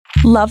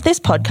Love this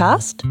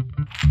podcast?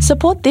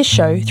 Support this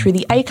show through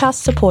the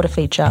Acast supporter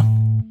feature.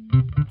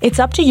 It's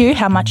up to you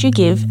how much you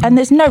give, and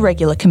there's no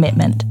regular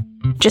commitment.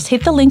 Just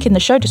hit the link in the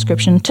show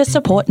description to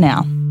support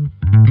now.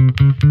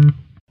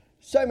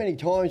 So many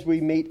times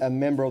we meet a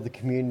member of the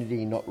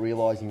community not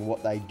realising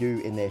what they do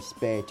in their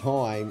spare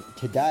time.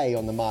 Today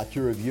on the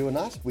Martu Review and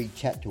Us, we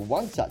chat to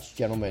one such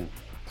gentleman,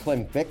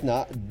 Clem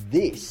Beckner.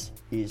 This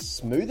is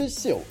Smooth as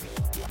Silk.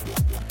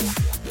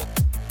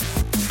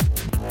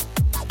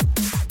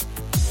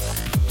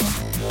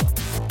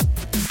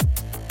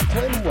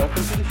 Clem,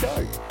 welcome to the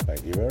show.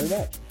 Thank you very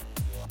much.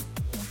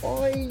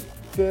 I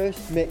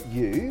first met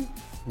you,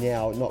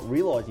 now not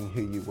realising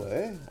who you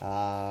were.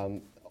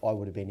 I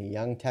would have been a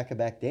young tacker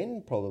back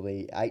then,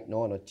 probably 8,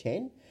 9 or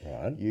 10.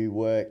 Right. You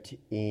worked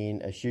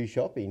in a shoe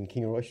shop in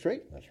Kingaroy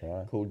Street. That's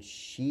right. Called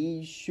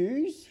She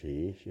Shoes.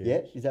 She Shoes.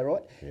 Yeah, is that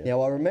right? Yeah.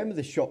 Now, I remember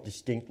the shop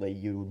distinctly.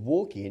 You would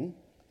walk in,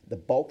 the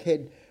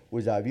bulkhead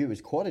was over you. It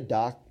was quite a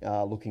dark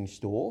looking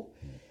store.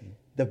 Mm-hmm.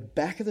 The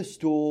back of the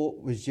store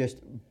was just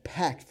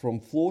packed from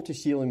floor to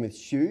ceiling with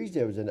shoes.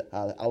 There was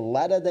a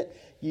ladder that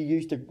you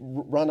used to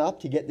run up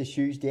to get the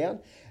shoes down.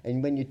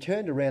 And when you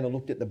turned around and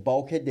looked at the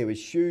bulkhead, there was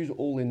shoes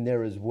all in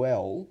there as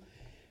well.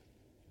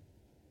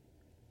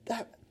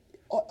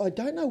 I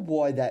don't know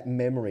why that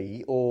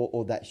memory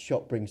or that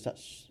shop brings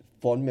such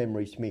fond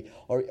memories to me.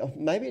 Or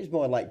maybe it's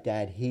my late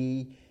dad.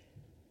 He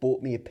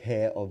bought me a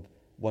pair of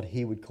what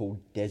he would call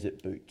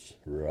desert boots.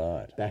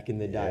 Right. Back in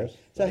the day. Yes,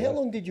 So right. how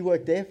long did you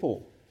work there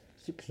for?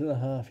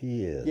 6.5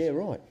 years. Yeah,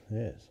 right.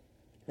 Yes.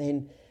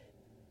 And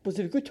was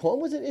it a good time?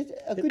 Was it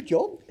a good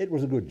job? It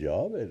was a good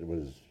job. It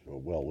was,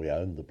 well, we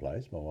owned the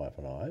place, my wife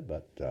and I,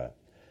 but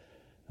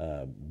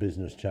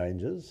business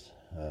changes.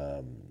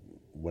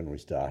 When we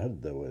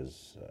started, there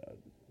was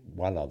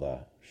one other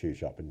shoe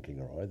shop in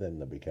Kingaroy, then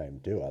there became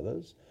 2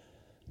 others.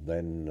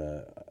 Then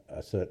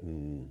a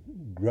certain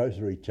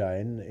grocery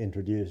chain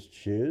introduced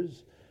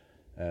shoes,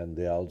 and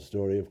the old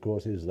story, of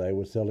course, is they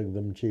were selling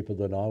them cheaper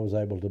than I was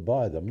able to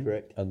buy them.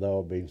 Correct. And they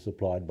were being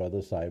supplied by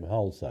the same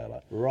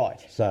wholesaler. Right.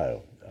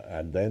 So,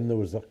 and then there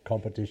was a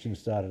competition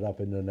started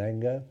up in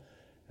Nanango,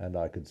 and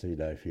I could see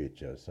no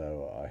future.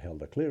 So I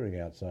held a clearing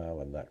out sale,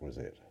 and that was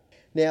it.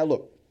 Now,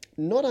 look,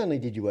 not only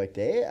did you work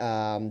there,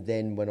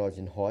 then when I was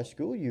in high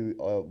school, you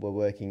were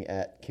working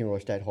at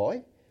Kingaroy State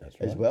High. That's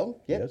right. As well,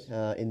 yep,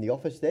 Yes. in the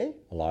office there.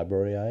 A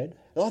library aide.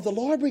 Oh, the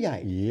library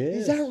aide. Yes.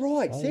 Is that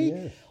right? Oh, See,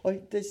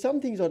 yes. there's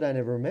some things I don't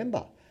ever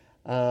remember.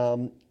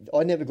 I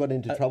never got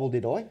into trouble,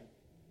 did I?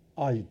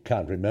 I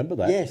can't remember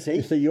that. Yeah, see?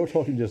 You see, you're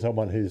talking to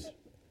someone who's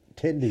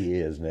tender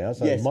years now,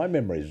 so Yes. my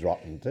memory's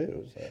rotten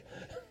too.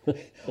 So.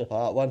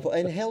 Wonderful.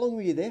 And how long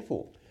were you there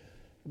for?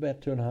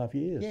 About 2.5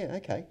 years. Yeah,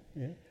 okay.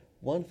 Yeah.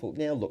 Wonderful.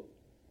 Now, look,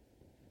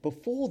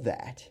 before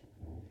that,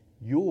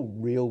 your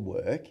real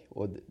work,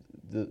 or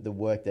the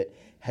work that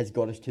has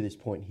got us to this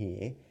point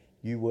here,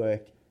 you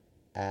worked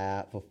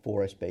for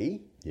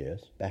 4SB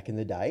Yes. back in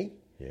the day,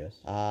 Yes.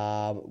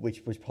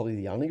 which was probably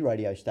the only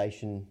radio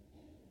station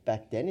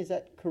back then. Is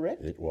that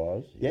correct? It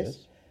was. Yes.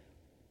 Yes.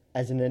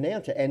 As an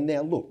announcer. And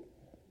now, look,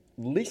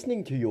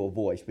 listening to your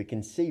voice, we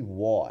can see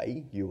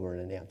why you were an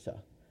announcer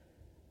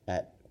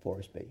at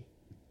 4SB.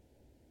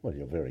 Well,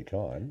 you're very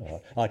kind.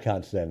 I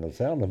can't stand the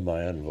sound of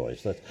my own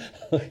voice. That's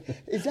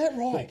Is that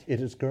right?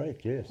 It is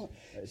correct. Yes.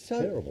 It's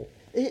So terrible.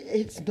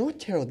 It's not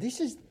terrible.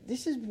 This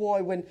is why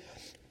when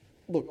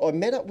look, I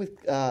met up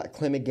with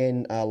Clem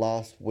again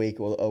last week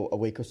or a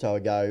week or so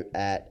ago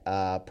at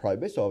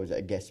Probus. I was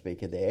a guest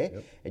speaker there,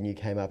 Yep. and you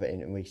came up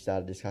and we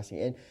started discussing.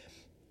 And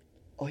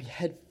I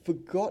had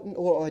forgotten,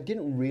 or I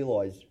didn't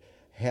realise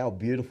how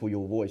beautiful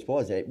your voice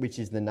was, which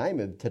is the name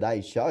of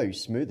today's show,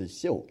 Smooth as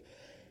Silk.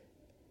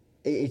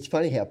 It's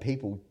funny how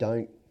people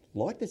don't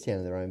like the sound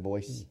of their own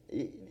voice.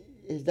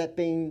 Has that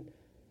been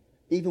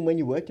even when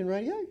you worked in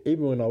radio?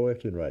 Even when I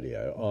worked in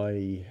radio,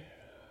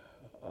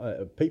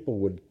 people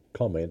would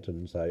comment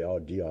and say, "Oh,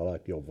 gee, I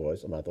like your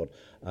voice," and I thought,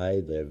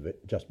 they're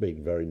just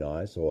being very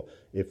nice, or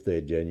if they're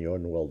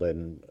genuine, well,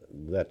 then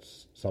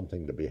that's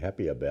something to be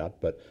happy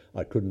about. But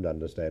I couldn't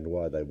understand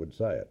why they would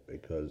say it,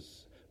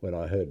 because when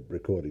I heard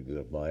recordings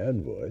of my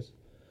own voice,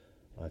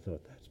 I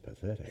thought, that's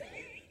pathetic.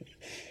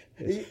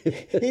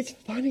 It's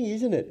funny,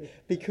 isn't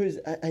it? Because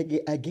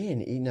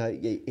again, you know,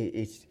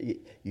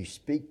 you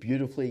speak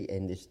beautifully,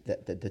 and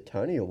the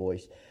tone of your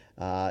voice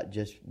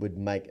just would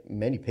make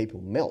many people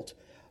melt.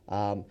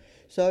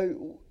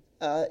 So,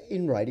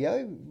 in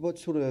radio, what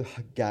sort of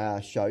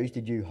shows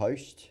did you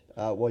host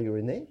while you were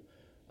in there?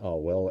 Oh,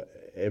 well,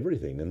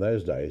 everything. In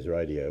those days,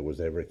 radio was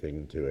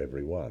everything to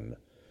everyone.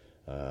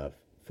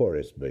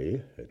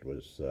 4SB, it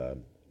was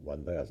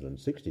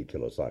 1,060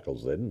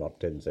 kilocycles then, not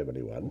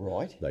 1071.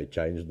 Right. They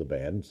changed the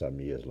band some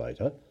years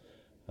later.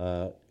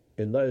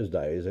 In those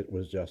days, it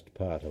was just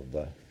part of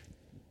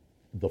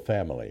the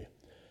family.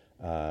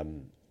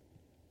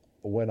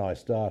 When I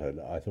started,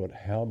 I thought,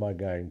 how am I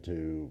going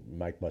to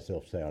make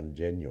myself sound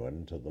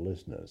genuine to the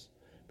listeners?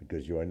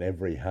 Because you're in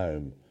every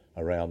home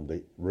around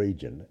the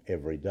region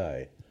every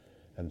day.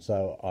 And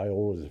so I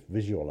always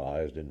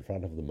visualised in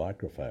front of the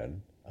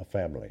microphone a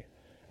family.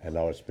 and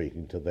I was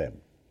speaking to them.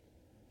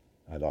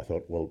 And I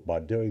thought, well, by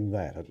doing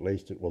that, at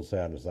least it will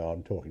sound as though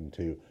I'm talking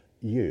to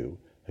you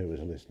who is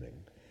listening.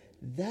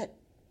 That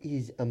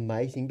is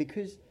amazing,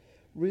 because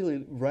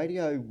really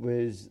radio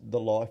was the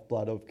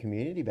lifeblood of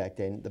community back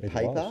then. The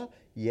paper, was.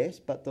 yes,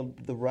 but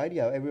the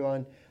radio,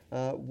 everyone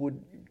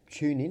would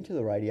tune into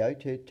the radio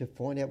to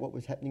find out what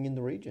was happening in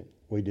the region.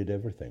 We did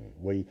everything.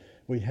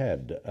 We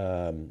had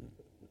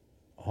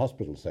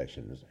hospital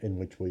sessions in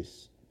which we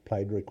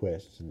played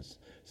requests and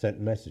sent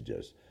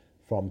messages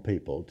from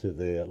people to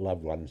their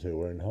loved ones who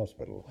were in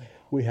hospital. Wow.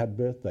 We had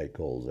birthday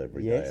calls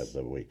every day of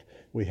the week.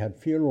 We had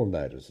funeral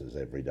notices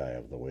every day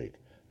of the week,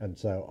 and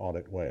so on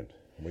it went.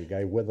 We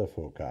gave weather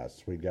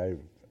forecasts. We gave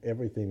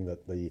everything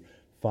that the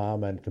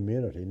farm and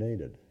community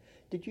needed.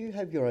 Did you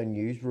have your own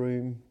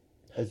newsroom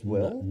as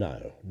well?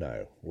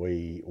 No.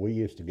 We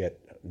used to get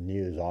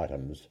news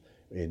items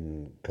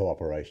in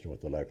cooperation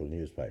with the local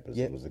newspapers.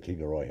 Yep. It was the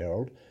Kingaroy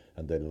Herald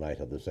and then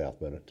later the South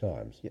Burnett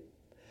Times. Yep.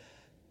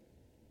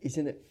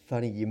 Isn't it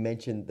funny you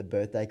mentioned the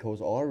birthday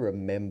calls? I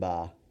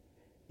remember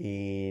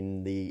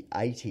in the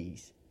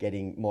 80s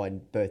getting my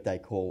birthday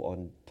call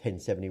on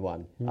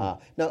 1071. No,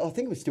 I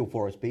think it was still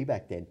Forest B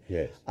back then.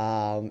 Yes.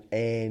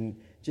 And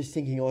just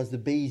thinking I was the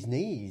bee's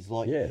knees,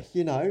 like, Yes.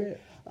 you know.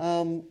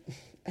 Yeah.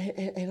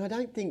 And I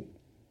don't think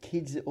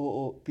kids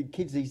or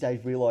kids these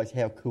days realise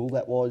how cool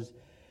that was,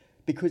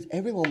 because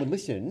everyone would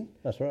listen.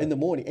 That's right. In the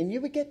morning, and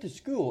you would get to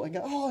school and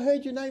go, "Oh, I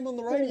heard your name on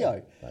the radio."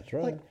 Yeah, that's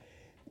right. Like,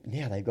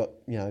 now they've got,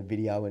 you know,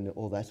 video and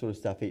all that sort of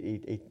stuff.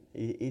 It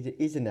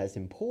isn't as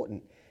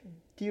important.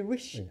 Do you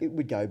wish it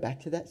would go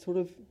back to that sort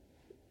of?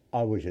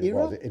 I wish it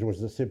era? was. It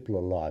was a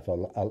simpler life,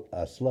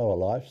 a slower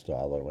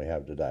lifestyle than we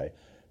have today,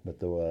 but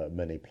there were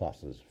many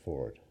pluses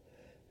for it.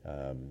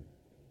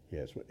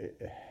 Yes,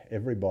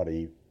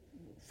 everybody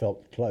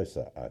felt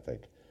closer, I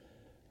think.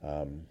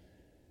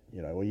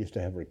 You know, we used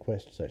to have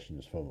request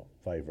sessions for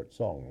favourite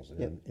songs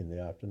in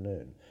the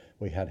afternoon.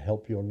 We had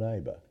Help Your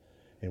Neighbour,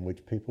 in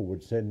which people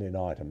would send in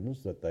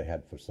items that they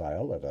had for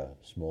sale at a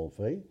small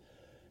fee,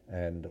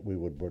 and we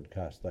would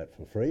broadcast that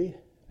for free,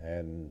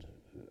 and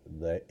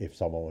if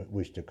someone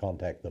wished to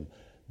contact them,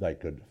 they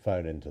could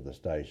phone into the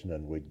station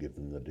and we'd give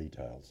them the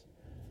details.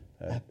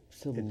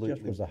 Absolutely. It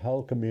just was a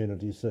whole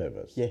community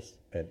service. Yes.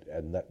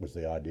 And that was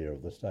the idea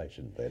of the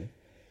station then.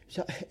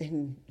 So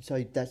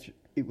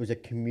it was a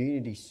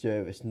community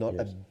service, not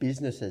a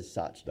business as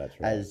such. That's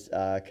right. As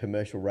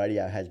commercial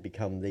radio has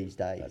become these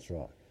days. That's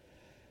right.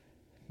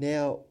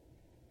 Now,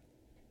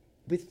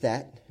 with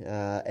that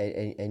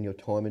and your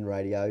time in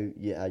radio,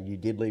 you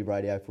did leave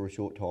radio for a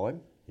short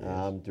time.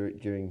 Yes.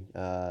 During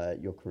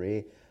your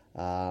career.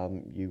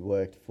 You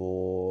worked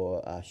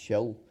for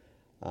Shell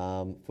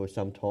for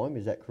some time,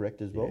 is that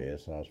correct as well?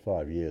 Yes, I was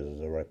 5 years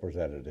as a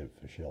representative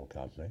for Shell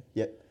Company.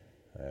 Yep.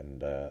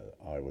 And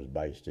I was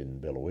based in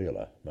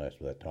Biloela most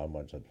of that time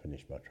once I'd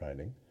finished my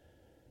training.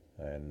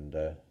 And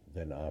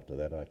then after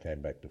that I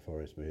came back to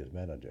Forest B as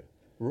manager.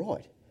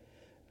 Right.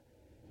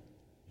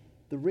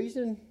 The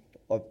reason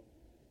I've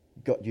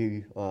got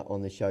you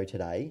on the show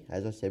today,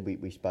 as I said,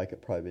 we spoke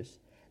at Probus,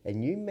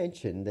 and you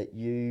mentioned that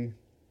you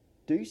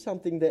do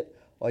something that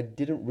I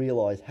didn't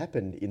realise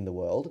happened in the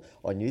world.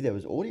 I knew there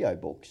was audio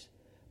books,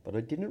 but I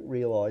didn't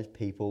realise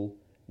people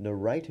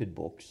narrated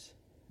books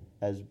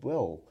as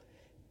well.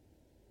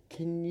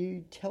 Can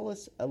you tell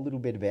us a little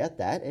bit about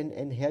that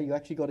and how you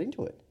actually got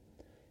into it?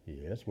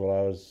 Yes,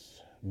 well,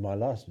 my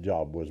last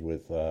job was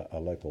with a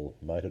local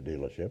motor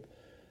dealership.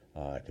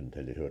 I can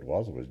tell you who it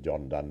was. It was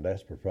John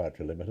Dundas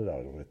Proprietary Limited. I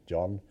was with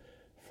John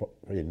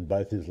in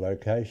both his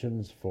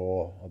locations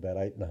for about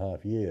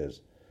 8.5 years.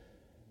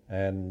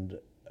 And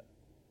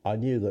I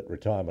knew that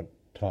retirement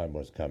time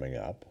was coming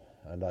up,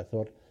 and I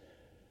thought,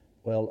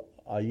 well,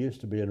 I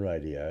used to be in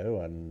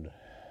radio and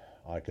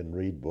I can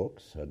read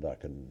books, and I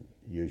can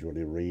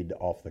usually read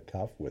off the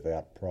cuff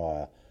without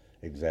prior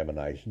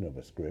examination of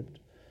a script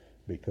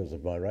because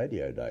of my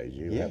radio days.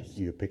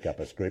 You pick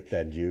up a script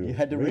and you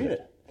had to read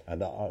it.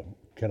 And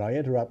can I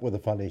interrupt with a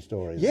funny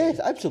story? Yes,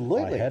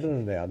 absolutely. I had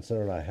an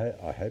announcer, and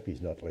I hope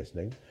he's not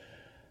listening.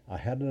 I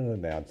had an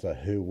announcer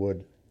who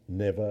would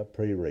never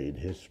pre-read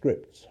his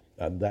scripts,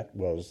 and that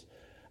was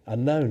a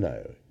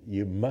no-no.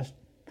 You must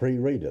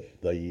pre-read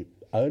it. The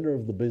owner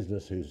of the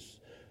business whose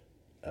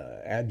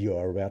ad you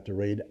are about to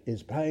read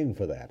is paying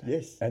for that.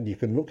 Yes. And you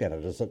can look at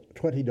it as a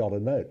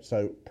 $20 note,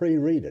 so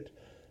pre-read it.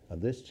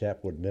 And this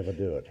chap would never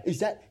do it. Is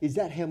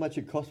that how much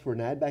it cost for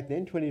an ad back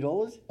then,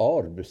 $20?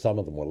 Oh, some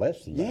of them were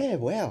less than that. Yeah,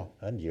 wow.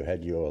 And you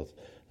had your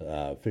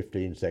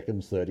 15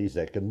 seconds, 30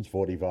 seconds,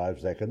 45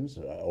 seconds,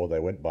 or they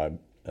went by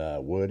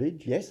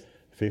wordage. Yes.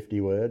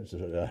 50 words,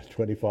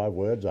 25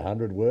 words,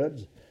 100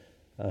 words.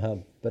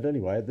 But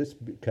anyway, this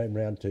came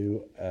round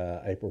to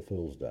April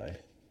Fool's Day.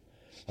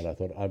 And I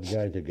thought, I'm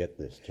going to get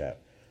this chap.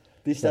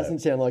 This doesn't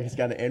sound like it's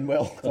going to end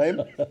well,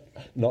 Clem.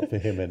 Not for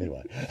him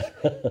anyway.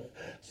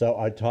 So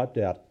I typed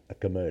out a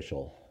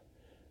commercial,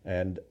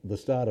 and the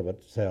start of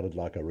it sounded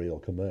like a real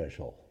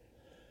commercial.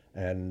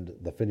 And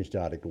the finished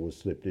article was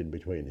slipped in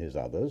between his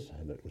others,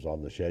 and it was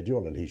on the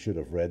schedule, and he should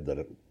have read that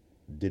it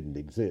didn't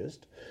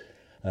exist.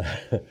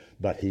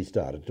 But he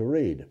started to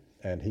read,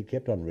 and he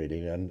kept on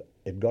reading, and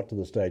it got to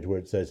the stage where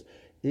it says,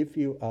 if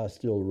you are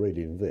still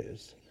reading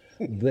this,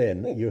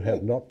 then you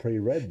have not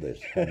pre-read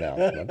this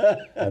announcement,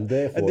 and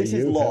therefore And this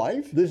is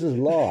live? This is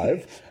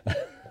live.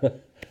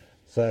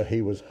 So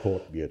he was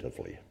caught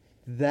beautifully.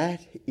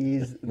 That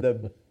is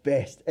the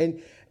best.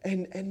 And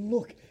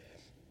look,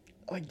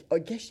 I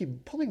guess you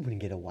probably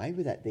wouldn't get away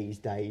with that these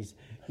days,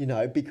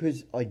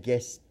 because I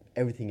guess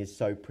everything is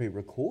so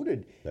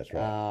pre-recorded. That's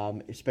right.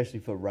 Especially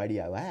for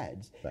radio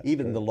ads. That's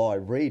Even true. the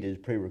live read is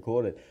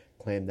pre-recorded.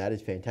 Clem, that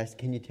is fantastic.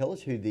 Can you tell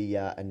us who the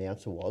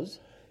announcer was?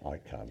 I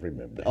can't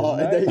remember. Oh,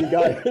 his there name. you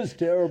go. It's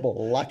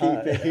terrible. Lucky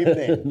for him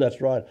then. That's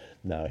right.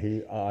 No,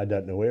 I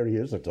don't know where he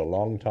is. It's a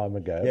long time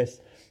ago. Yes.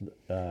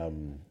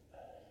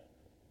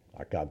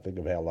 I can't think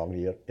of how long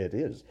it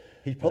is.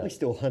 He's probably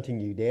still hunting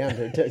you down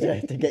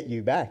to get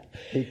you back.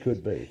 He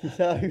could be.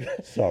 So,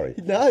 Sorry.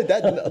 No,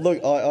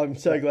 look, I'm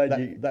so glad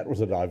you... That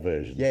was a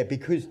diversion. Yeah,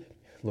 because,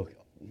 look,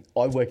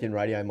 I worked in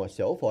radio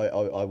myself.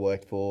 I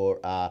worked for,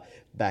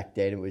 back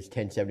then it was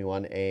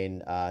 1071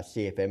 and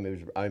CFM. It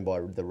was owned by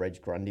the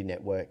Reg Grundy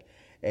Network.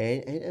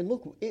 And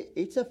look,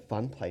 it's a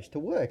fun place to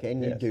work,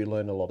 and you Yes. do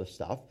learn a lot of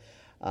stuff.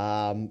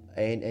 I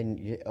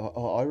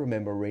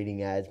remember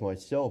reading ads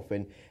myself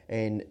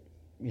and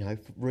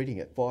reading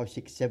it 5,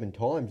 6, 7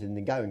 times and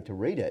then going to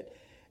read it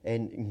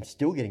and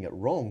still getting it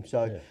wrong.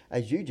 So Yeah.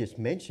 as you just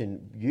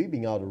mentioned, you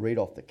being able to read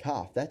off the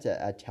cuff, that's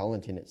a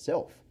talent in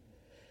itself.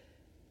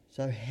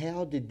 So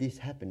how did this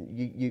happen?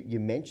 You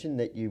mentioned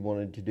that you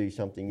wanted to do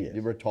something. Yes.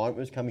 The retirement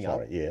was coming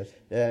up. Yes.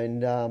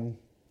 And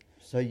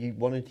so you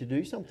wanted to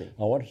do something.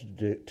 I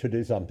wanted to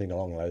do something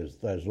along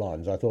those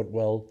lines. I thought,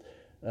 well,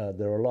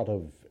 there are a lot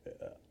of...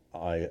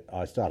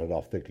 I started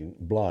off thinking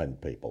blind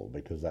people,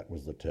 because that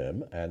was the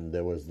term, and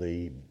there was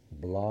the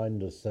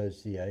Blind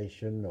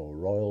Association or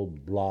Royal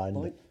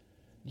Blind...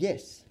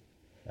 Yes.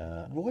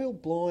 Royal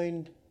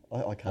Blind...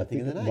 I can't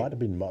think of the it name. might have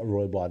been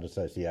Royal Blind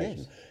Association.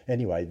 Yes.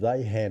 Anyway,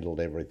 they handled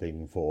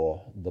everything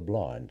for the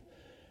blind.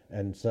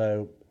 And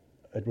so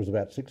it was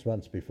about 6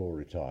 months before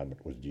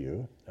retirement was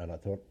due, and I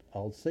thought,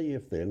 I'll see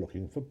if they're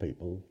looking for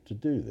people to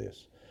do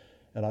this.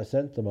 And I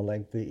sent them a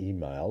lengthy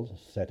email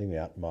setting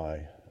out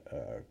my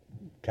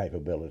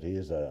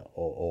capabilities,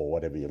 or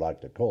whatever you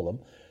like to call them,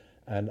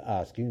 and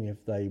asking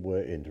if they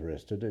were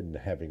interested in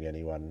having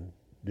anyone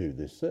do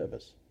this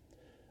service.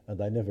 And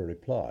they never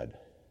replied.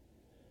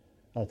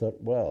 I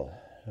thought, well,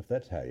 if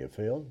that's how you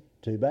feel,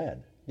 too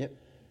bad. Yep.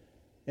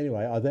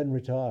 Anyway, I then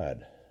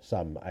retired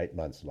some 8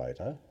 months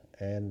later,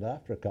 and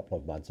after a couple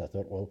of months I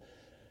thought, well,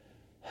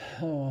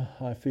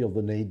 I feel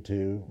the need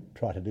to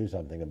try to do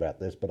something about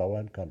this, but I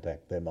won't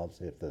contact them. I'll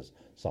see if there's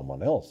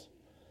someone else.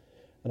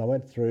 And I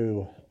went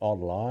through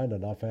online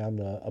and I found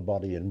a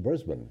body in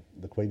Brisbane,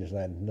 the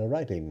Queensland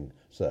Narrating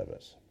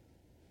Service.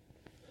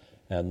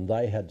 And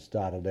they had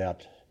started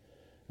out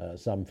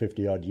some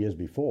 50 odd years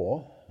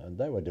before, and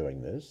they were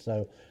doing this.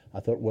 So I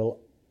thought, well,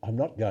 I'm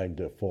not going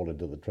to fall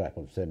into the trap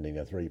of sending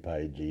a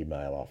 3-page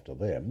email off to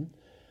them.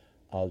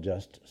 I'll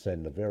just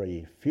send a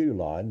very few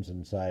lines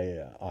and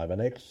say, I'm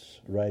an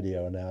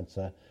ex-radio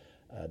announcer.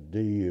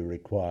 Do you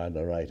require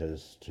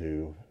narrators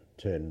to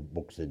turn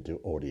books into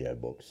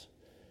audiobooks?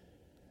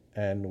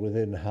 And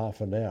within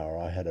half an hour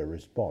I had a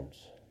response.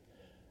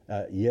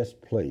 Yes,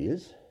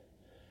 please.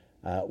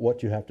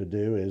 What you have to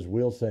do is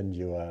we'll send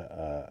you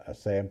a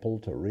sample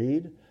to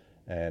read,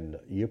 and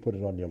you put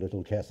it on your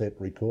little cassette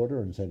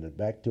recorder and send it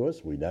back to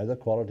us. We know the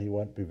quality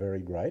won't be very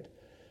great,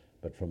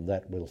 but from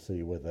that we'll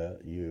see whether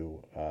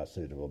you are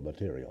suitable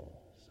material.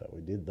 So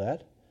we did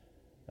that,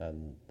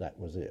 and that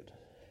was it.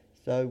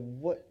 So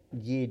what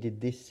year did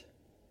this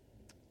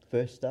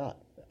first start?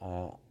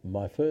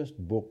 My first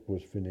book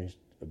was finished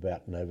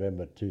about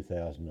November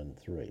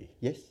 2003.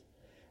 Yes.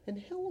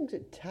 And how long does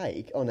it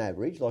take on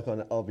average?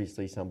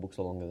 Obviously some books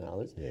are longer than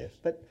others. Yes.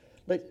 But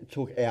let's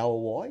talk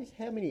hour-wise.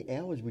 How many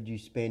hours would you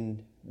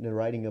spend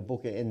narrating a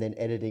book and then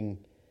editing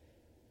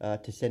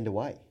to send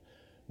away?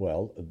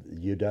 Well,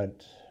 you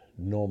don't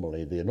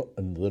normally, the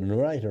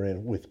narrator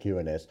with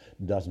QNS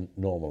doesn't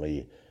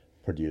normally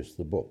produce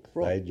the book.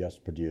 Right. They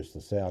just produce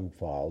the sound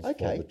files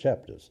Okay. for the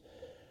chapters.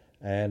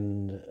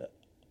 And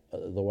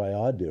the way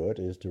I do it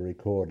is to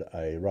record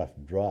a rough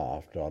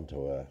draft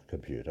onto a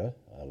computer,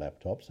 a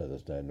laptop, so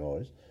there's no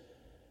noise,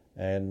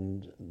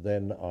 and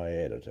then I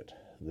edit it.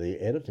 The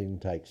editing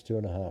takes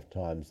 2.5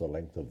 times the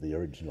length of the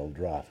original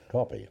draft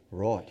copy.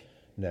 Right.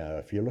 Now,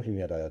 if you're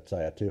looking at,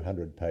 say, a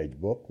 200-page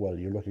book, well,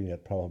 you're looking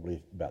at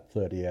probably about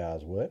 30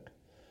 hours work.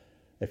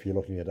 If you're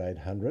looking at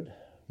 800,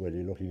 well,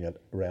 you're looking at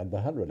around the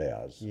 100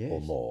 hours Yes. or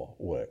more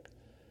work.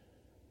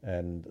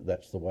 And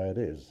that's the way it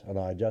is. And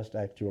I just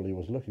actually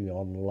was looking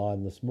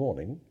online this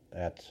morning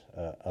at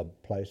a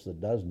place that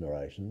does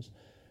narrations,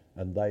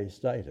 and they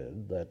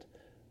stated that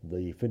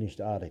the finished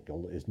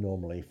article is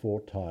normally 4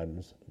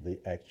 times the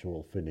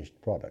actual finished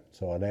product.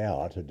 So an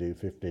hour to do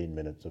 15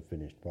 minutes of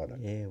finished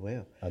product. Yeah,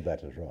 wow. And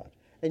that is right.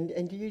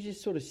 And do you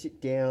just sort of sit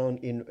down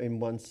in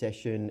one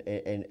session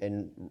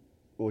and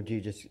or do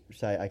you just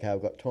say, okay,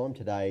 I've got time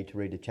today to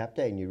read a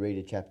chapter, and you read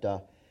a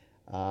chapter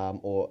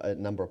or a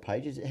number of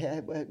pages.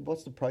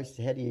 What's the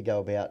process? How do you go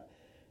about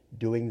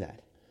doing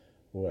that?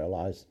 Well,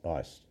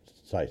 I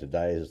say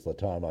today is the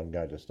time I'm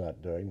going to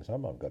start doing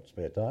some. I've got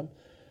spare time,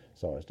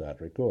 so I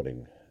start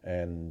recording.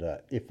 And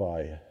if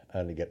I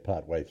only get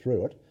part way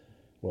through it,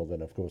 well,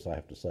 then of course I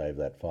have to save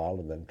that file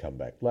and then come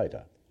back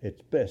later.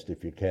 It's best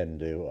if you can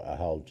do a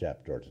whole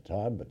chapter at a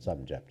time, but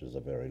some chapters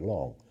are very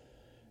long.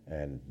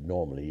 And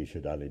normally you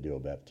should only do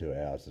about 2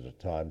 hours at a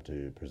time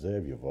to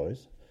preserve your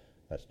voice.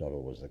 That's not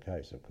always the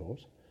case, of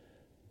course.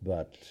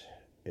 But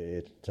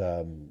it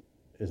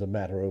is a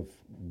matter of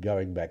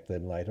going back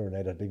then later and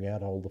editing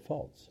out all the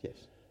faults.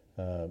 Yes.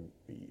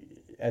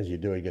 As you're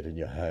doing it in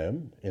your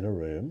home, in a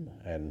room,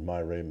 and my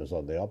room is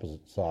on the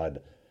opposite side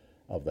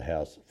of the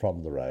house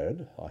from the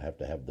road. I have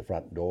to have the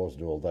front doors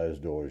and all those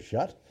doors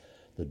shut,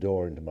 the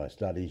door into my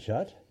study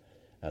shut,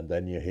 and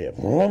then you hear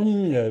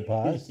vroom go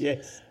past.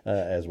 Yes.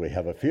 As we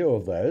have a few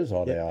of those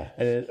on our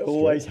And it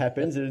always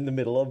happens in the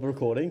middle of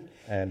recording.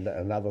 And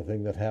another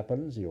thing that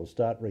happens, you'll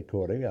start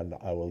recording, and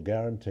I will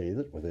guarantee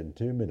that within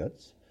 2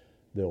 minutes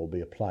there will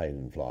be a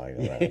plane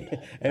flying around.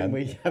 and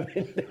we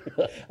haven't.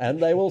 And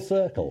they will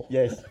circle.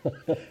 Yes.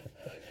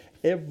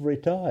 Every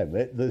time.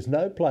 There's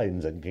no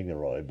planes in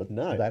Kingaroy, but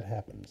No. that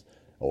happens.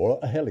 Or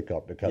a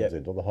helicopter comes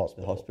into the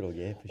hospital. The hospital,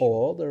 yeah, for sure.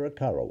 Or there are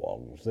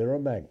currawongs, there are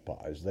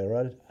magpies, there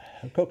are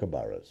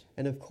kookaburras.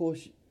 And of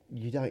course,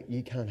 you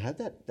can't have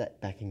that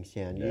backing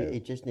sound. No.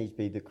 It just needs to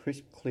be the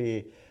crisp,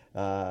 clear,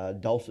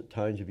 dulcet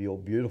tones of your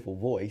beautiful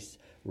voice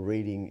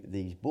reading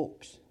these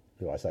books.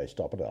 Do I say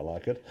stop it? I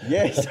like it.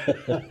 Yes,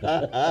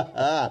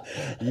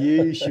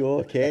 you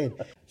sure can.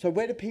 So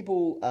where do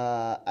people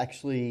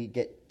actually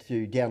get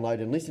to download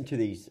and listen to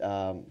these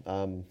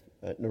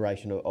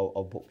narration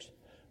of books?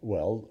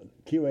 Well,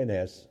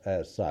 QNS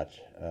as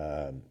such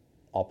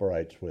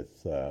operates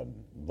with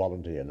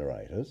volunteer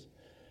narrators,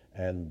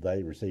 and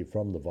they receive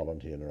from the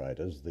volunteer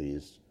narrators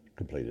these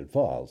completed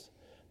files.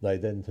 They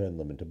then turn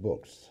them into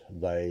books.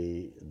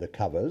 The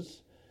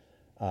covers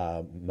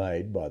are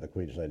made by the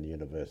Queensland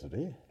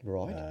University,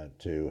 Right.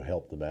 To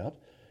help them out.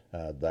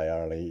 They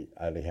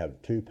only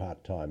have 2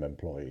 part-time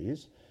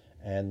employees,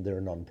 and they're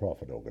a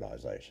non-profit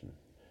organisation.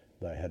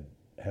 They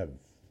have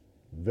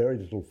very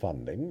little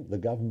funding. The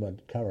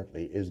government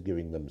currently is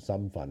giving them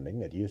some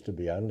funding. It used to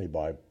be only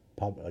by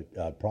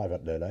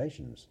private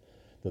donations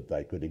that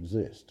they could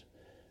exist.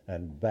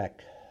 And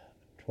back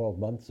 12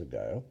 months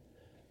ago,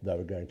 they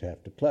were going to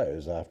have to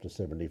close after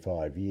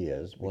 75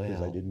 years because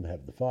Wow. they didn't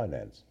have the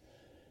finance.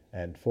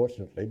 And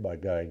fortunately, by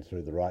going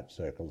through the right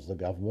circles, the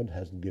government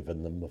has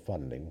given them the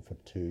funding for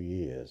 2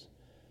 years.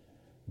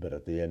 But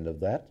at the end of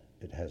that,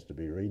 it has to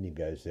be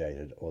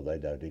renegotiated or they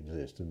don't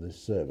exist, and this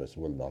service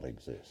will not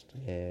exist.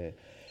 Yeah.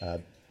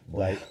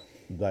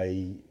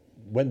 They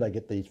when they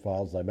get these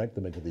files, they make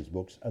them into these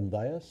books, and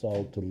they are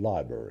sold to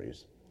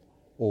libraries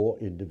or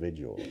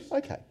individuals.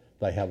 Okay.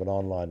 They have an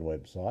online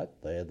website.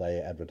 There they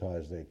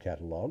advertise their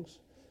catalogues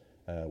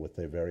with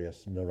their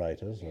various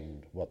narrators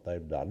and what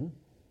they've done,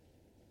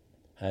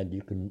 and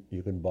you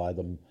can buy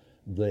them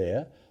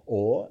there.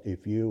 Or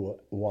if you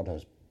want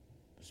a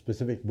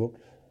specific book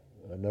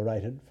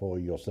narrated for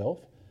yourself,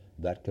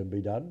 that can be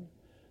done.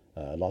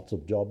 Lots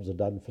of jobs are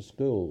done for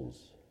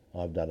schools.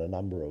 I've done a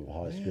number of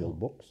high school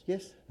books.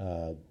 Yes.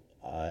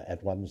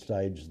 At one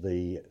stage,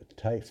 the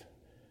TAFE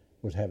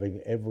was having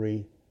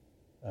every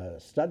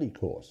study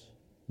course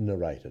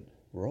narrated,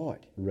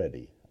 Right.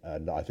 ready,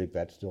 and I think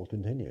that still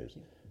continues.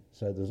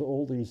 So there's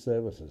all these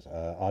services.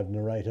 I've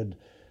narrated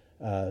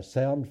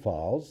sound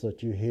files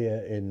that you hear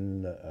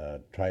in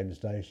train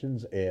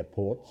stations,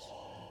 airports,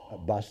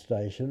 bus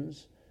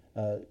stations,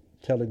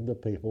 telling the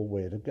people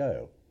where to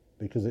go.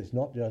 Because it's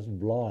not just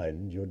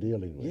blind you're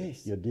dealing with.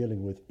 Yes. You're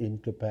dealing with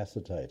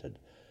incapacitated,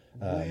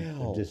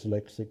 Wow.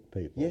 dyslexic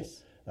people,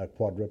 Yes.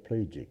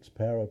 quadriplegics,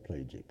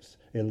 paraplegics,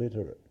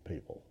 illiterate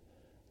people.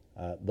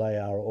 They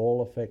are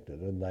all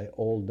affected and they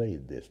all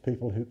need this.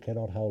 People who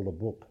cannot hold a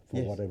book for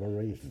Yes. whatever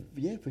reason.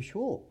 Yeah, for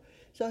sure.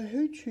 So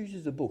who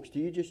chooses the books? Do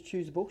you just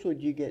choose the books, or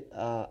do you get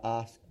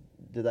asked?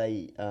 Do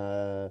they?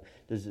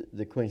 Does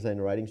the Queensland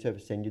Narrating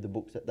Service send you the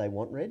books that they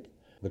want read?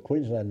 The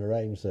Queensland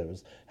Narrating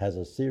Service has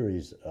a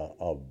series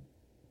of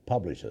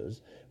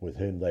publishers with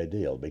whom they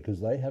deal because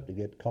they have to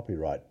get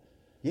copyright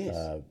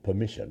Yes.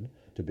 permission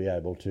to be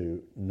able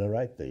to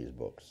narrate these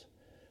books.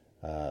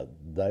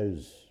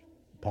 Those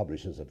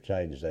publishers have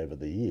changed over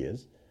the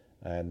years,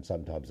 and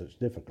sometimes it's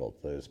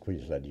difficult. There's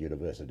Queensland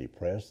University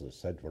Press, there's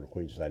Central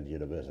Queensland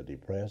University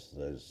Press,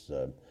 there's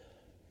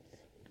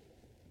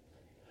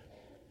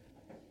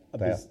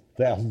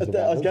thousands of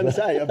I was others. going to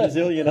say a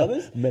bazillion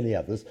others. Many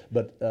others,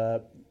 but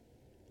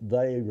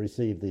they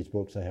receive these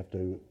books. They have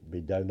to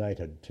be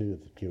donated to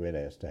the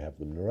QNS to have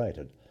them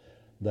narrated.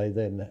 They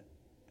then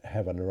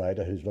have a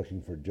narrator who's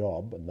looking for a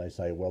job, and they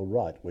say, well,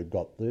 right, we've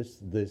got this,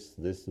 and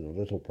a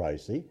little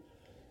pricey.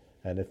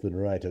 And if the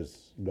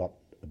narrator's got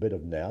a bit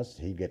of nous,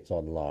 he gets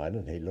online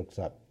and he looks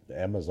up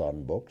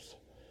Amazon books,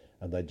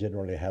 and they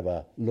generally have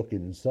a look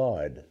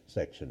inside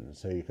section,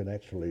 so you can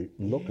actually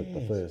look at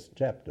the first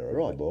chapter of the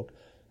Right. book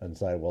and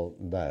say, well,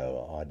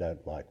 no, I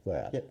don't like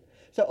that. Yep.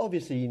 So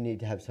obviously you need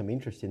to have some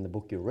interest in the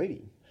book you're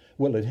reading.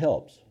 Well, it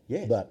helps.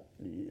 Yes. But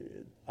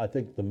I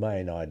think the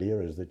main idea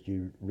is that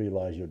you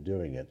realise you're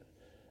doing it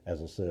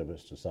as a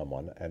service to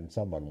someone, and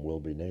someone will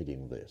be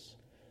needing this.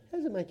 How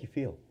does it make you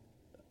feel?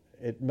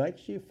 It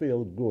makes you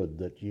feel good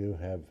that you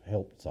have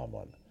helped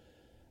someone.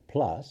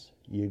 Plus,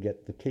 you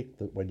get the kick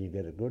that when you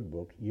get a good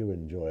book, you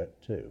enjoy it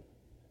too.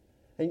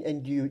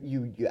 And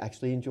you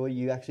actually enjoy,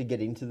 you actually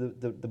get into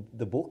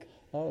the book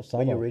Some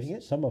when you're reading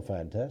it? Some are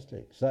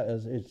fantastic.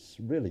 So it's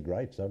really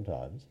great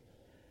sometimes.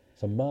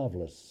 Some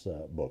marvellous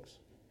books.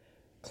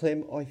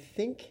 Clem, I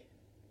think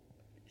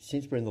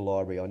since we're in the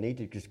library, I need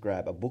to just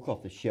grab a book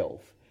off the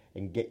shelf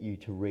and get you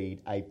to read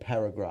a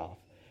paragraph,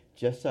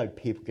 just so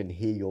people can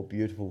hear your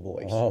beautiful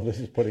voice. Oh, this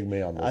is putting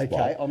me on the spot.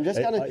 Okay, I'm just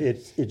going to...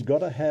 It's got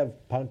to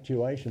have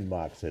punctuation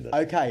marks in it.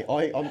 Okay,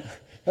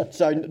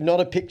 so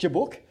not a picture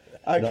book?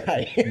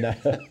 Okay. No.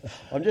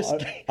 I'm just...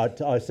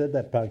 I said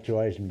that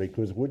punctuation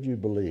because, would you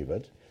believe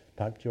it,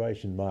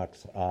 punctuation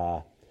marks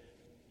are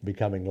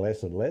becoming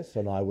less and less,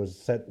 and I was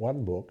sent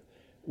one book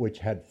which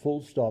had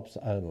full stops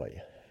only.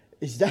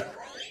 Is that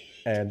right?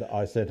 And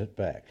I sent it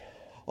back.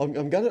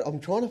 I'm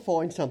trying to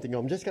find something.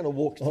 I'm just going to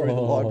walk through the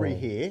library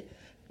here.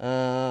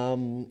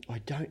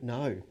 I don't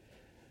know.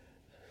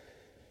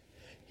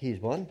 Here's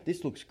one.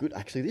 This looks good.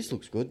 Actually, this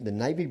looks good. The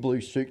navy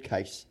blue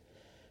suitcase.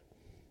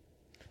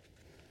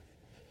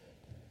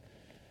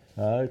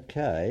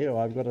 Okay, well,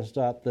 I've got to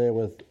start there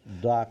with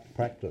dark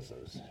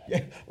practices.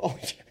 Yeah. Oh,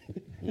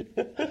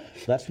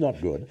 That's not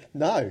good.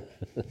 no.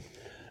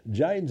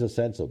 Jane's a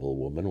sensible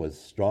woman with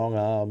strong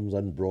arms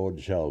and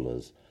broad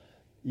shoulders,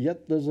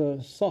 yet there's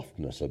a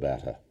softness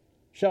about her,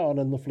 shown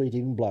in the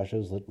fleeting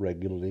blushes that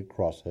regularly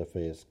cross her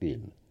fair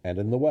skin, and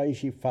in the way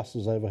she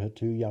fusses over her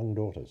two young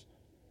daughters.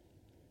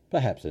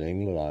 Perhaps in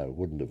England I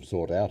wouldn't have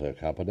sought out her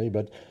company,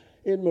 but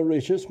in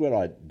Mauritius, where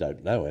I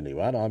don't know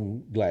anyone,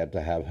 I'm glad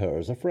to have her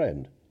as a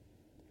friend.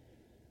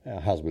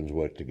 Our husbands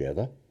work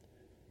together.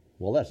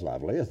 Well, that's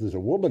lovely. There's a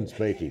woman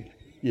speaking.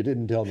 You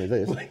didn't tell me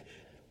this.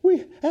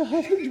 Our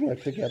husbands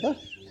work together.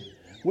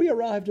 We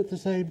arrived at the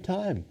same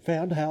time,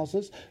 found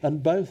houses,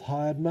 and both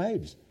hired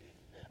maids.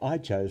 I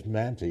chose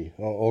Manti,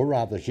 or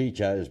rather she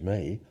chose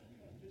me.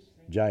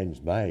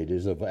 Jane's maid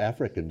is of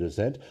African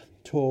descent,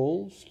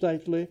 tall,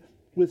 stately,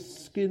 with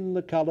skin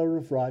the colour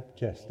of ripe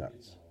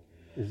chestnuts.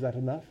 Is that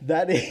enough?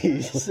 That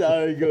is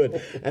so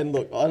good. And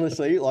look,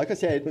 honestly, like I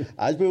said,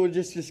 as we were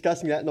just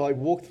discussing that, and I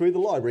walked through the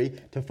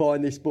library to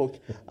find this book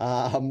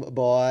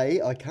by,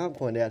 I can't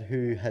find out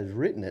who has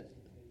written it,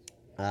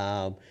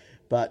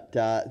 but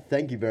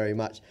thank you very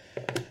much.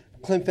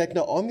 Clem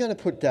Fechner, I'm going to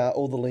put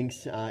all the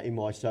links in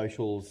my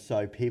socials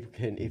so people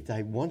can, if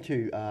they want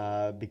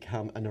to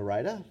become a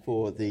narrator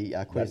for the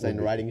Queensland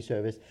Narrating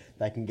Service,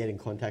 they can get in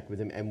contact with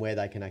them and where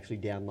they can actually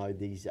download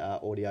these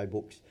audio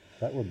books.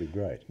 That would be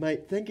great.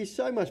 Mate, thank you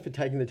so much for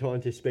taking the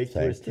time to speak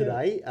to us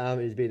today. It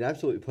has been an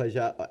absolute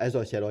pleasure. As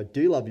I said, I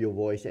do love your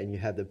voice and you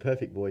have the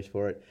perfect voice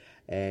for it.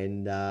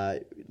 And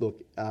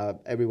look,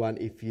 everyone,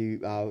 if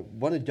you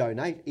want to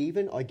donate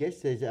even, I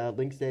guess there's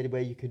links there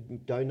where you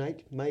could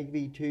donate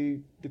maybe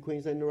to the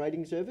Queensland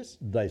Narrating Service.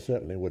 They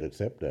certainly would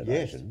accept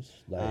donations.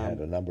 Yes. They had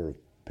a number of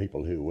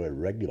people who were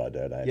regular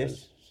donators.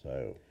 Yes.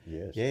 So,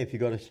 yes. Yeah, if you've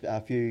got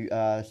a few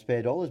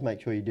spare dollars, make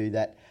sure you do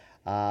that.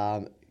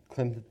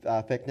 Clem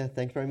Fechner,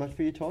 thanks very much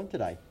for your time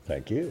today.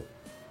 Thank you.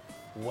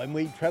 When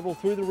we travel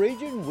through the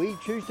region, we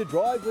choose to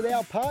drive with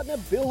our partner,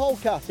 Bill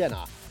Holt Car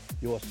Centre,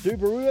 your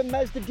Subaru and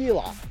Mazda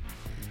dealer.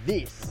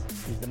 This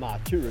is the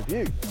Mark II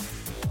Review.